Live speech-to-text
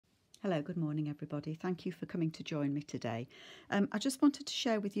Hello, good morning everybody. Thank you for coming to join me today. I just wanted to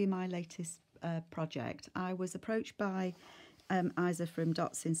share with you my latest project. I was approached by Isa from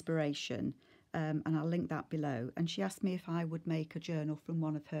Dots Inspiration, and I'll link that below, and she asked me if I would make a journal from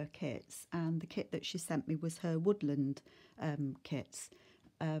one of her kits, and the kit that she sent me was her Woodland kits,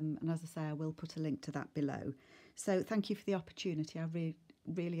 and as I say, I will put a link to that below. So thank you for the opportunity. I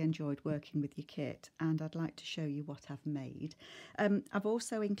really enjoyed working with your kit, and I'd like to show you what I've made. I've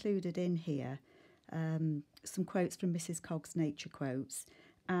also included in here some quotes from Mrs Cogs Nature Quotes,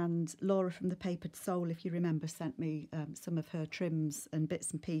 and Laura from the Papered Soul, if you remember, sent me some of her trims and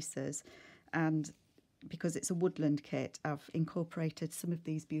bits and pieces, and because it's a woodland kit, I've incorporated some of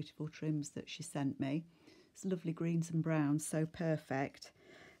these beautiful trims that she sent me. It's lovely greens and browns, so perfect.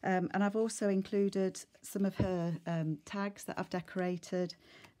 And I've also included some of her tags that I've decorated,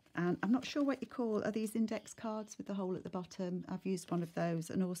 and I'm not sure what you call, are these index cards with the hole at the bottom? I've used one of those,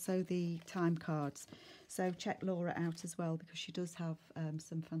 and also the time cards. So check Laura out as well, because she does have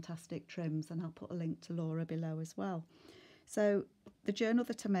some fantastic trims, and I'll put a link to Laura below as well. So the journal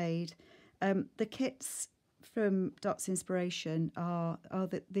that I made, the kits from Dots Inspiration are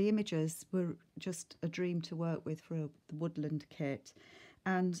the images were just a dream to work with for the Woodland kit.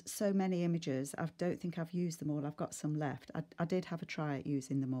 And so many images, I don't think I've used them all. I've got some left. I did have a try at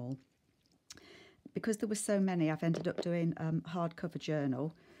using them all. Because there were so many, I've ended up doing hardcover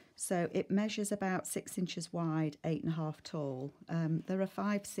journal. So it measures about 6 inches wide, 8.5 tall. There are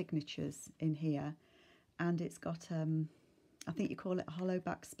 5 signatures in here, and it's got, I think you call it a hollow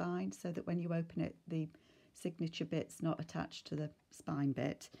back spine, so that when you open it, the signature bit's not attached to the spine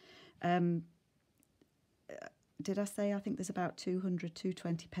bit. Did I say I think there's about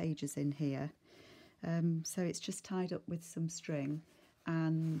 220 pages in here, so it's just tied up with some string,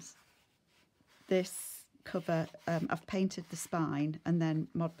 and this cover I've painted the spine and then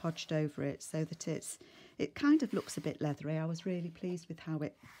Mod Podged over it so that it kind of looks a bit leathery. I was really pleased with how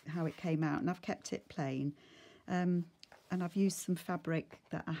it came out, and I've kept it plain, and I've used some fabric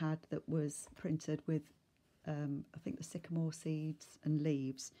that I had that was printed with I think the sycamore seeds and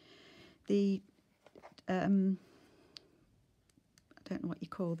leaves. The I don't know what you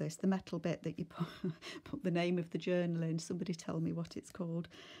call this, the metal bit that you put the name of the journal in. Somebody tell me what it's called.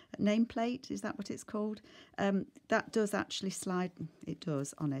 Nameplate, is that what it's called? That does actually slide. It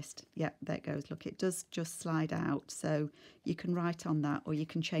does, honest. Yeah, there it goes. Look, it does just slide out. So you can write on that, or you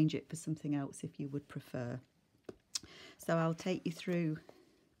can change it for something else if you would prefer. So I'll take you through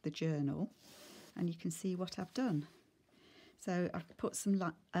the journal, and you can see what I've done. So I've put some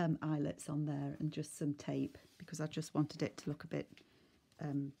eyelets on there and just some tape, because I just wanted it to look a bit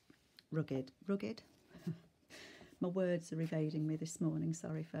rugged. My words are evading me this morning,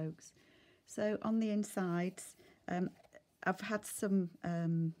 sorry folks. So on the insides, I've had some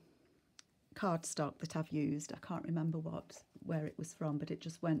cardstock that I've used. I can't remember where it was from, but it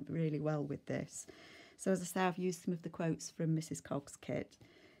just went really well with this. So as I say, I've used some of the quotes from Mrs Cogs' kit.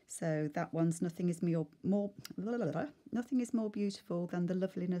 So that one's nothing is more beautiful than the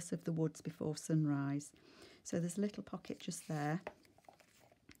loveliness of the woods before sunrise. So there's a little pocket just there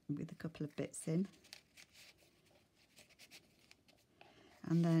with a couple of bits in.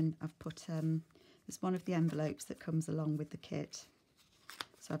 And then I've put, there's one of the envelopes that comes along with the kit.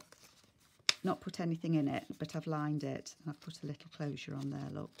 So I've not put anything in it, but I've lined it. And I've put a little closure on there,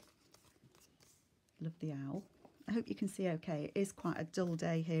 look. Love the owl. I hope you can see okay. It is quite a dull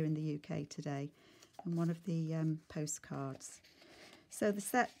day here in the UK today. And one of the postcards. So the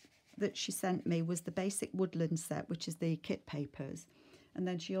set that she sent me was the basic Woodland set, which is the kit papers. And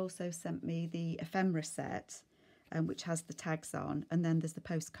then she also sent me the ephemera set, which has the tags on. And then there's the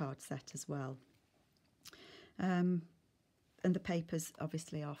postcard set as well. And the papers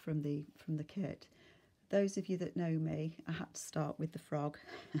obviously are from the kit. Those of you that know me, I had to start with the frog.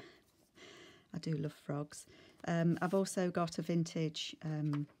 I do love frogs. I've also got a vintage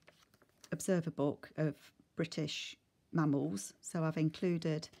observer book of British mammals, so I've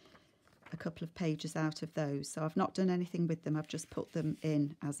included a couple of pages out of those. So I've not done anything with them, I've just put them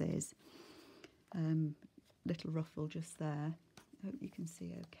in as is. Little ruffle just there. I hope you can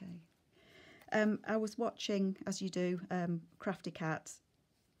see okay. I was watching, as you do, Crafty Cat,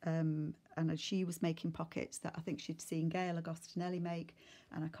 and she was making pockets that I think she'd seen Gail Agostinelli make,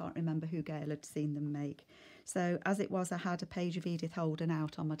 and I can't remember who Gail had seen them make. So as it was, I had a page of Edith Holden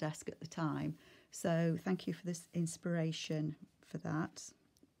out on my desk at the time. So thank you for this inspiration for that.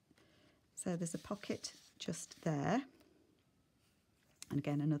 So there's a pocket just there. And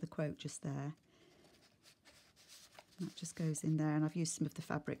again, another quote just there. That just goes in there, and I've used some of the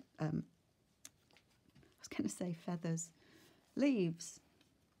fabric. I was going to say feathers, leaves.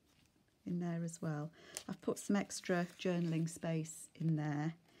 in there as well. I've put some extra journaling space in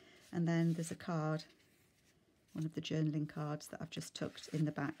there, and then there's a card, one of the journaling cards that I've just tucked in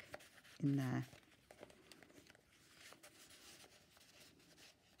the back in there.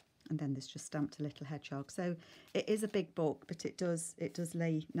 And then there's just stamped a little hedgehog. So it is a big book, but it does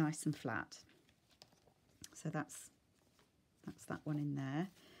lay nice and flat. So that's that one in there.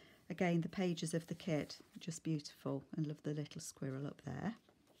 Again, the pages of the kit are just beautiful, and love the little squirrel up there.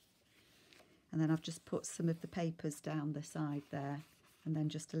 And then I've just put some of the papers down the side there, and then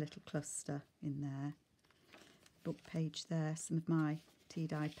just a little cluster in there. Book page there, some of my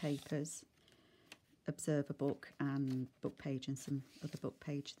tea-dyed papers, observer book and book page, and some other book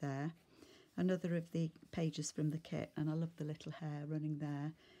page there. Another of the pages from the kit, and I love the little hare running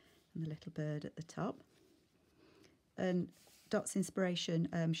there and the little bird at the top. And Dot's inspiration,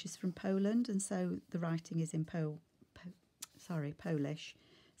 she's from Poland, and so the writing is in Polish,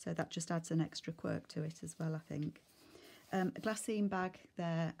 so that just adds an extra quirk to it as well, I think. A glassine bag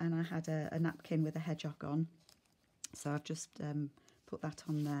there, and I had a napkin with a hedgehog on, so I've just put that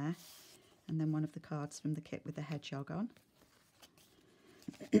on there, and then one of the cards from the kit with the hedgehog on.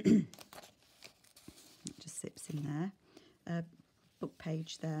 It just sips in there. Book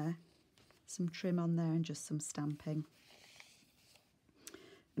page there, some trim on there, and just some stamping.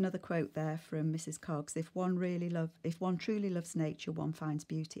 Another quote there from Mrs Cogs: if one truly loves nature, one finds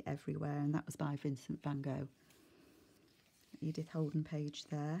beauty everywhere, and that was by Vincent van Gogh. Edith Holden page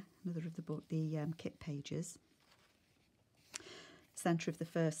there, another of the book, the kit pages. Centre of the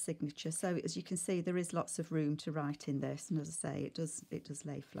first signature. So as you can see, there is lots of room to write in this, and as I say, it does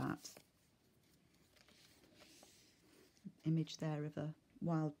lay flat. Image there of a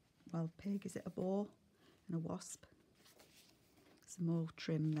wild pig. Is it a boar and a wasp? Some more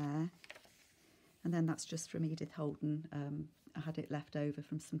trim there, and then that's just from Edith Holden. I had it left over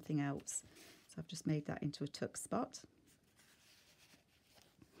from something else, so I've just made that into a tuck spot.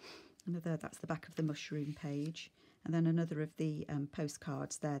 That's the back of the mushroom page, and then another of the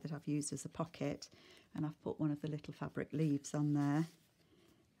postcards there that I've used as a pocket, and I've put one of the little fabric leaves on there,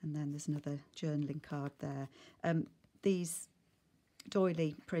 and then there's another journaling card there. These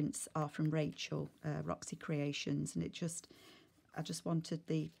doily prints are from Rachel, Roxy Creations, and I just wanted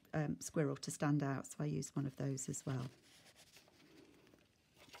the squirrel to stand out, so I used one of those as well.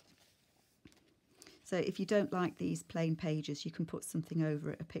 So if you don't like these plain pages, you can put something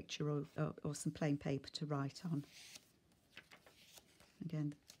over it, a picture or some plain paper to write on.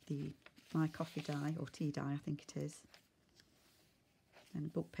 Again, my coffee dye, or tea dye, I think it is. And a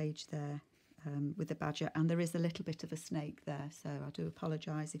book page there with a badger, and there is a little bit of a snake there, so I do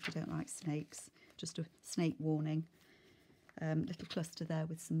apologise if you don't like snakes, just a snake warning. Little cluster there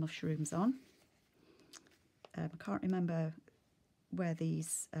with some mushrooms on. I can't remember where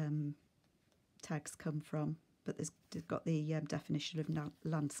these tags come from, but they've got the definition of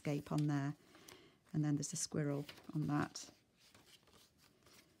landscape on there, and then there's a squirrel on that.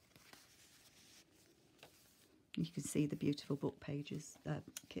 You can see the beautiful book pages,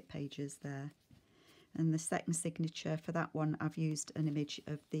 kit pages there. And the second signature for that one, I've used an image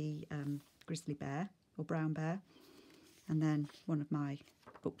of the grizzly bear or brown bear, and then one of my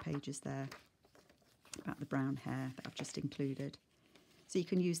book pages there about the brown hare that I've just included. So you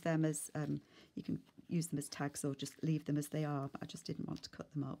can use them as tags, or just leave them as they are, but I just didn't want to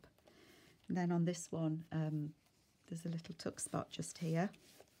cut them up. And then on this one, there's a little tuck spot just here.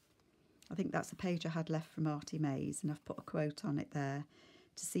 I think that's a page I had left from Artie Mays, and I've put a quote on it there: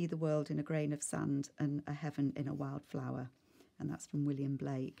 to see the world in a grain of sand and a heaven in a wild flower. And that's from William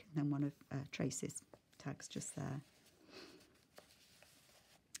Blake. And then one of Tracy's tags just there.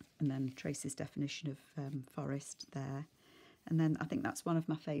 And then Tracy's definition of forest there. And then I think that's one of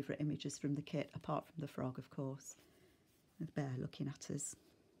my favourite images from the kit, apart from the frog, of course. The bear looking at us.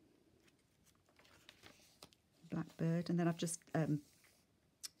 Blackbird. And then I've just done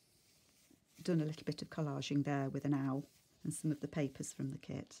a little bit of collaging there with an owl and some of the papers from the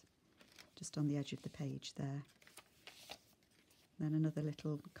kit, just on the edge of the page there. Then another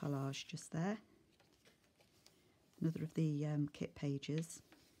little collage just there. Another of the kit pages.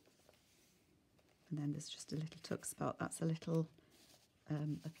 And then there's just a little tuck spot. That's a little,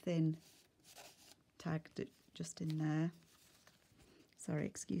 a thin tag just in there. Sorry,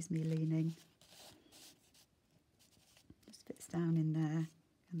 excuse me leaning. Just fits down in there.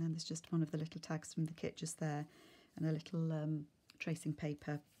 And then there's just one of the little tags from the kit just there, and a little tracing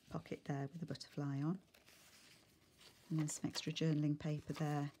paper pocket there with a butterfly on. And then some extra journaling paper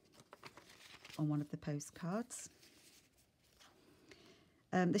there on one of the postcards.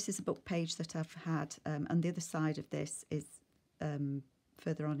 This is a book page that I've had, and the other side of this is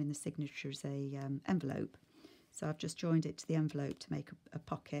further on in the signature is a envelope. So I've just joined it to the envelope to make a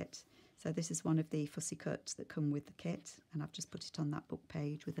pocket. So this is one of the fussy cuts that come with the kit, and I've just put it on that book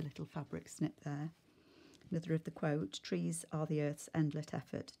page with a little fabric snip there. Another of the quote, trees are the earth's endless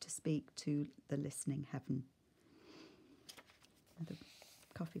effort to speak to the listening heaven. Another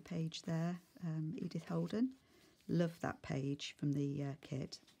coffee page there, Edith Holden. Love that page from the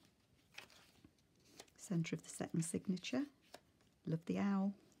kit. Centre of the second signature. Love the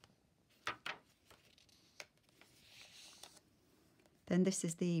owl. Then this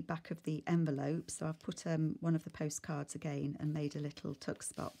is the back of the envelope. So I've put one of the postcards again and made a little tuck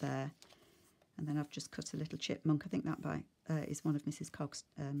spot there. And then I've just cut a little chipmunk. I think that is one of Mrs Cogs'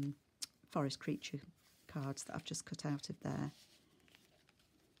 forest creature cards that I've just cut out of there.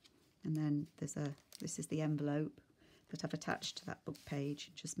 And then this is the envelope that I've attached to that book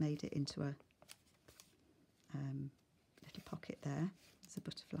page. Just made it into a little pocket there. There's a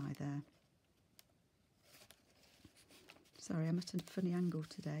butterfly there. Sorry, I'm at a funny angle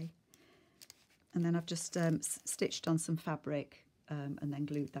today. And then I've just stitched on some fabric and then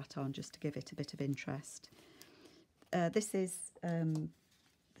glued that on just to give it a bit of interest. This is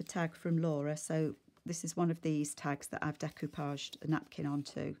the tag from Laura. So this is one of these tags that I've decoupaged a napkin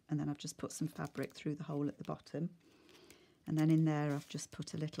onto, and then I've just put some fabric through the hole at the bottom. And then in there I've just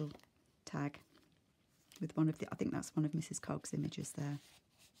put a little tag with one of I think that's one of Mrs Cogs' images there.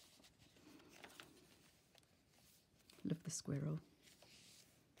 Love the squirrel.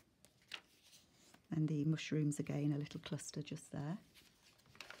 And the mushrooms again, a little cluster just there.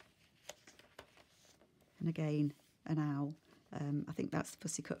 And again, an owl. I think that's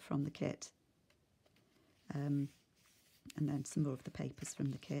fussy cut from the kit. And then some more of the papers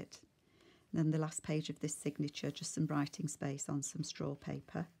from the kit. And then the last page of this signature, just some writing space on some straw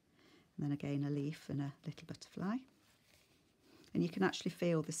paper. And then again, a leaf and a little butterfly. And you can actually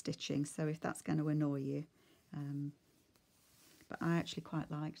feel the stitching, so if that's going to annoy you, but I actually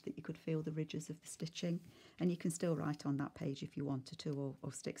quite liked that you could feel the ridges of the stitching, and you can still write on that page if you wanted to,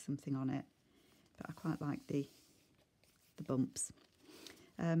 or stick something on it. But I quite like the bumps.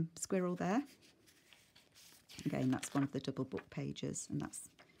 Squirrel there. Again, that's one of the double book pages, and that's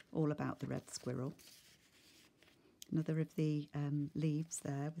all about the red squirrel. Another of the leaves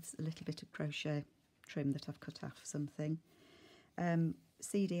there with a little bit of crochet trim that I've cut off something.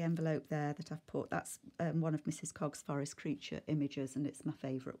 CD envelope there that I've put, that's one of Mrs Cogs' forest creature images, and it's my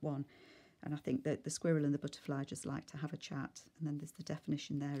favourite one. And I think that the squirrel and the butterfly just like to have a chat. And then there's the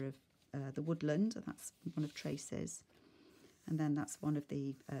definition there of the woodland, and that's one of Tracy's. And then that's one of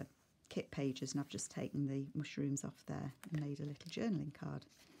the kit pages, and I've just taken the mushrooms off there and made a little journaling card.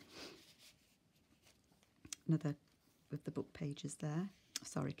 Another of the book pages there,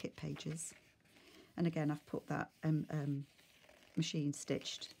 sorry, kit pages. And again, I've put that machine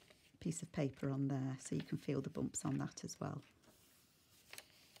stitched piece of paper on there, so you can feel the bumps on that as well.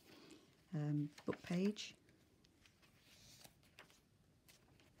 Book page.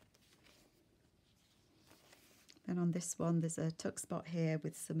 Then on this one there's a tuck spot here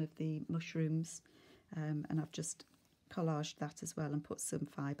with some of the mushrooms, and I've just collaged that as well and put some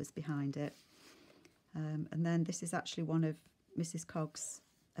fibres behind it. And then this is actually one of Mrs Cogs'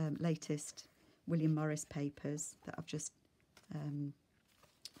 latest William Morris papers that I've just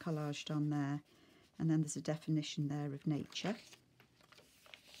collaged on there. And then there's a definition there of nature.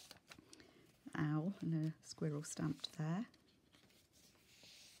 Owl and a squirrel stamped there.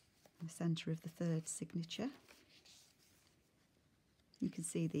 In the centre of the third signature. You can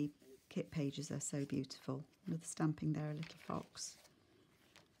see the kit pages are so beautiful. Another stamping there, a little fox.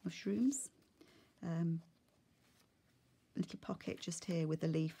 Mushrooms. Little pocket just here with a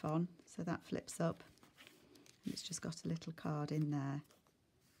leaf on, so that flips up. It's just got a little card in there.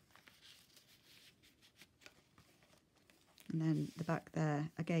 And then the back there,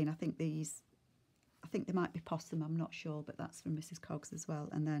 again, I think they might be possum, I'm not sure, but that's from Mrs Cogs as well.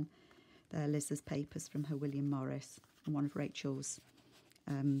 And then there are Liz's papers from her William Morris and one of Rachel's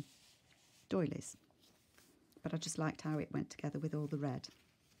doilies. But I just liked how it went together with all the red.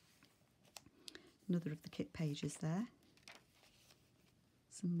 Another of the kit pages there.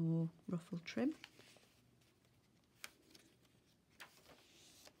 Some more ruffle trim.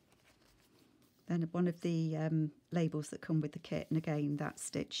 Then one of the labels that come with the kit, and again that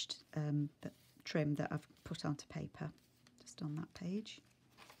stitched that trim that I've put onto paper, just on that page.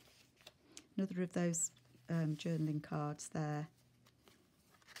 Another of those journaling cards there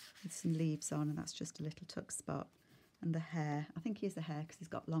with some leaves on, and that's just a little tuck spot. And the hare, I think he is a hare because he's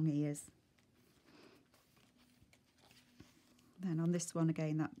got long ears. Then on this one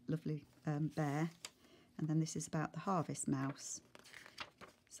again, that lovely bear, and then this is about the harvest mouse.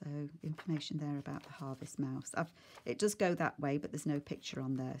 So information there about the harvest mouse. It does go that way, but there's no picture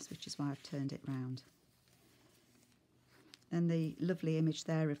on there, which is why I've turned it round. And the lovely image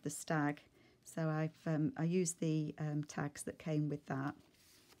there of the stag. So I used the tags that came with that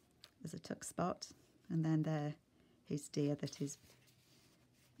as a tuck spot, and then there his deer that is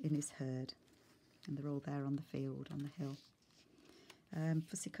in his herd, and they're all there on the field, on the hill.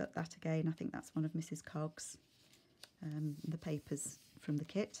 Fussy cut that again. I think that's one of Mrs Cogs. The papers from the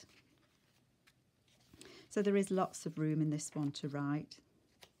kit. So there is lots of room in this one to write.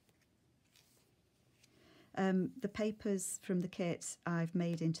 The papers from the kit I've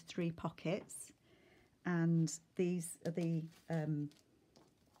made into 3 pockets, and these are these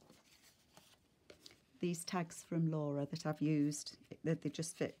tags from Laura that I've used. They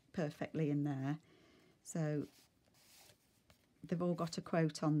just fit perfectly in there. So they've all got a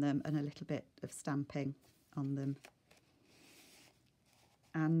quote on them and a little bit of stamping on them.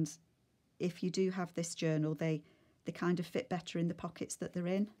 And if you do have this journal, they kind of fit better in the pockets that they're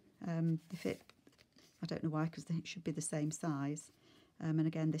in. They fit, I don't know why, because they should be the same size. And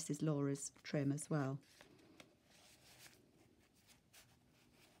again, this is Laura's trim as well.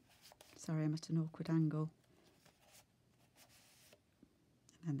 Sorry, I'm at an awkward angle.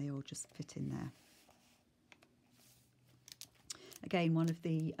 And then they all just fit in there. Again, one of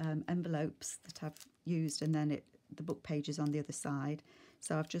the envelopes that I've used, and then the book pages on the other side.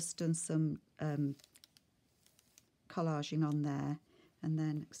 So I've just done some collaging on there, and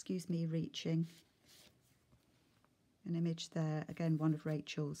then, excuse me, reaching, an image there, again one of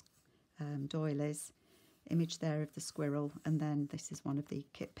Rachel's doilies, image there of the squirrel, and then this is one of the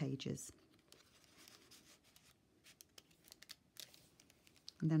kit pages.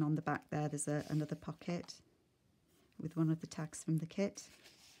 And then on the back there, there's another pocket with one of the tags from the kit.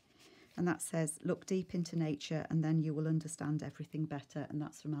 And that says, look deep into nature and then you will understand everything better. And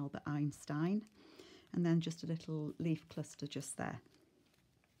that's from Albert Einstein. And then just a little leaf cluster just there.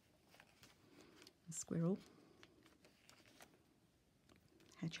 A squirrel.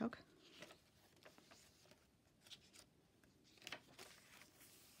 Hedgehog.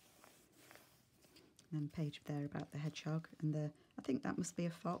 And then page there about the hedgehog. And I think that must be a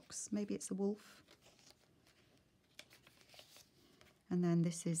fox. Maybe it's a wolf. And then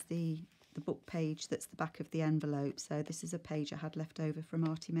this is the book page that's the back of the envelope. So this is a page I had left over from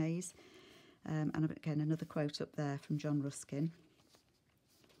Artie Mays. And again, another quote up there from John Ruskin.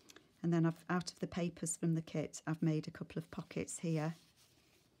 And then out of the papers from the kit, I've made a couple of pockets here.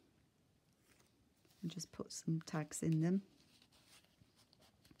 And just put some tags in them.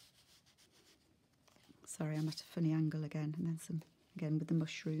 Sorry, I'm at a funny angle again. And then some, again, with the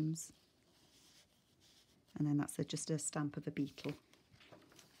mushrooms. And then that's just a stamp of a beetle.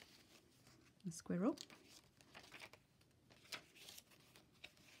 A squirrel.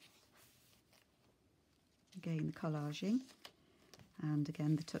 Again, the collaging. And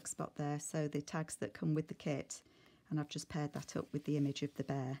again, the tuck spot there. So the tags that come with the kit. And I've just paired that up with the image of the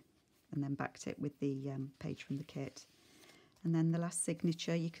bear. And then backed it with the page from the kit. And then the last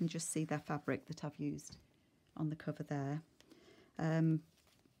signature, you can just see their fabric that I've used on the cover there.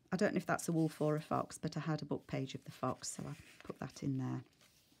 I don't know if that's a wolf or a fox, but I had a book page of the fox, so I put that in there.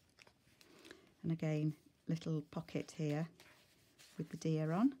 And again, little pocket here with the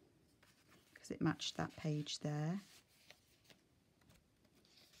deer on, because it matched that page there.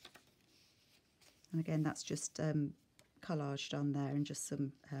 And again, that's just collaged on there, and just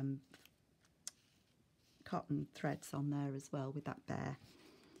some cotton threads on there as well with that bear.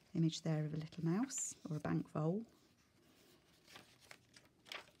 Image there of a little mouse or a bank vole.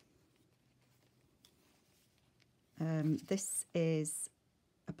 This is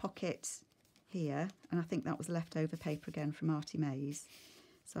a pocket here, and I think that was leftover paper again from Artie Mays.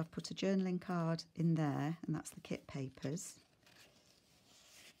 So I've put a journaling card in there, and that's the kit papers.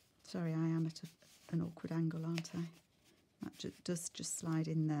 Sorry, I am at an awkward angle, aren't I? That does just slide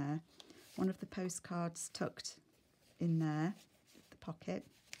in there. One of the postcards tucked in there, the pocket.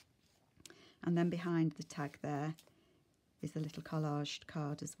 And then behind the tag there is a little collaged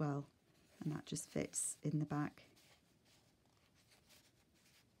card as well, and that just fits in the back.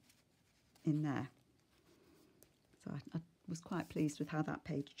 In there. So I was quite pleased with how that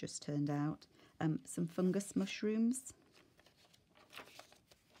page just turned out. Some fungus mushrooms.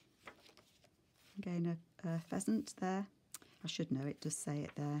 Again, a pheasant there. I should know, it does say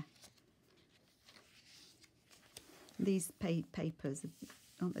it there. These papers,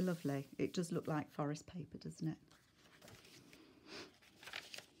 aren't they lovely? It does look like forest paper, doesn't it?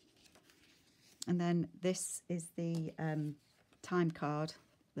 And then this is the time card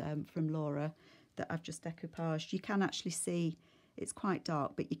from Laura that I've just decoupaged. You can actually see it's quite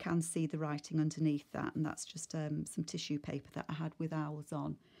dark, but you can see the writing underneath that, and that's just some tissue paper that I had with owls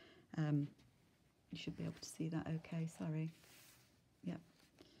on. You should be able to see that okay, sorry. Yep.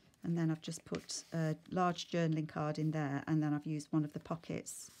 And then I've just put a large journaling card in there, and then I've used one of the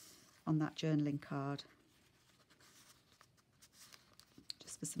pockets on that journaling card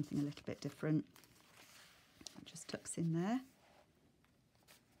just for something a little bit different. It just tucks in there.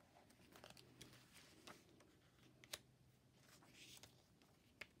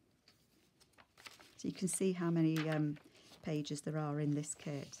 So you can see how many pages there are in this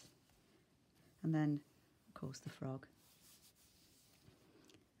kit. And then, of course, the frog.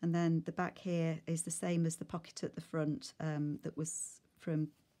 And then the back here is the same as the pocket at the front that was from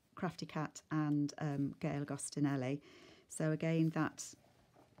Crafty Cat and Gail Agostinelli. So again, that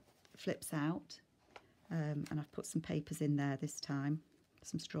flips out, and I've put some papers in there this time,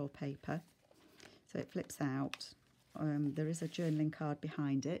 some straw paper. So it flips out. There is a journaling card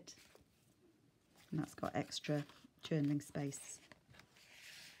behind it, and that's got extra journaling space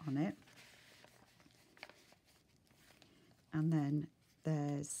on it. And then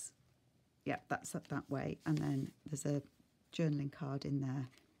there's, yeah, that's up that way, and then there's a journaling card in there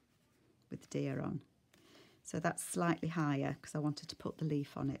with the deer on. So that's slightly higher because I wanted to put the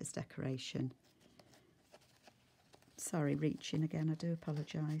leaf on it as decoration. Sorry, reaching again, I do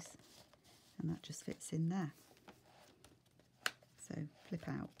apologise. And that just fits in there. So flip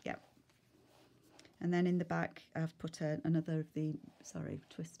out, yep. And then in the back I've put another of the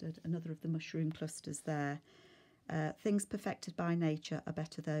mushroom clusters there. Things perfected by nature are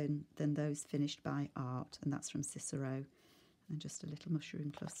better than those finished by art, and that's from Cicero. And just a little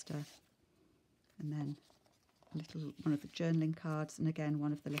mushroom cluster, and then one of the journaling cards, and again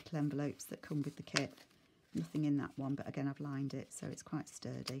one of the little envelopes that come with the kit. Nothing in that one, but again I've lined it so it's quite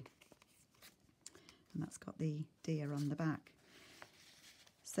sturdy. And that's got the deer on the back.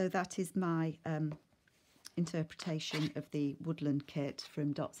 So that is my interpretation of the Woodland kit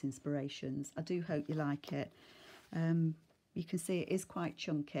from Dot's Inspirations. I do hope you like it. You can see it is quite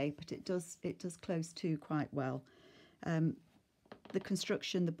chunky, but it does close to quite well. The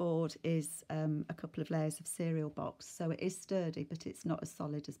construction, the board is a couple of layers of cereal box, so it is sturdy, but it's not as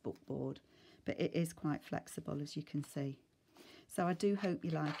solid as bookboard, but it is quite flexible, as you can see. So I do hope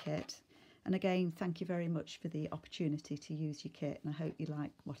you like it. And again, thank you very much for the opportunity to use your kit, and I hope you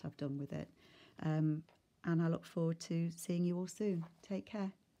like what I've done with it. And I look forward to seeing you all soon. Take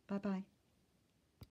care. Bye-bye.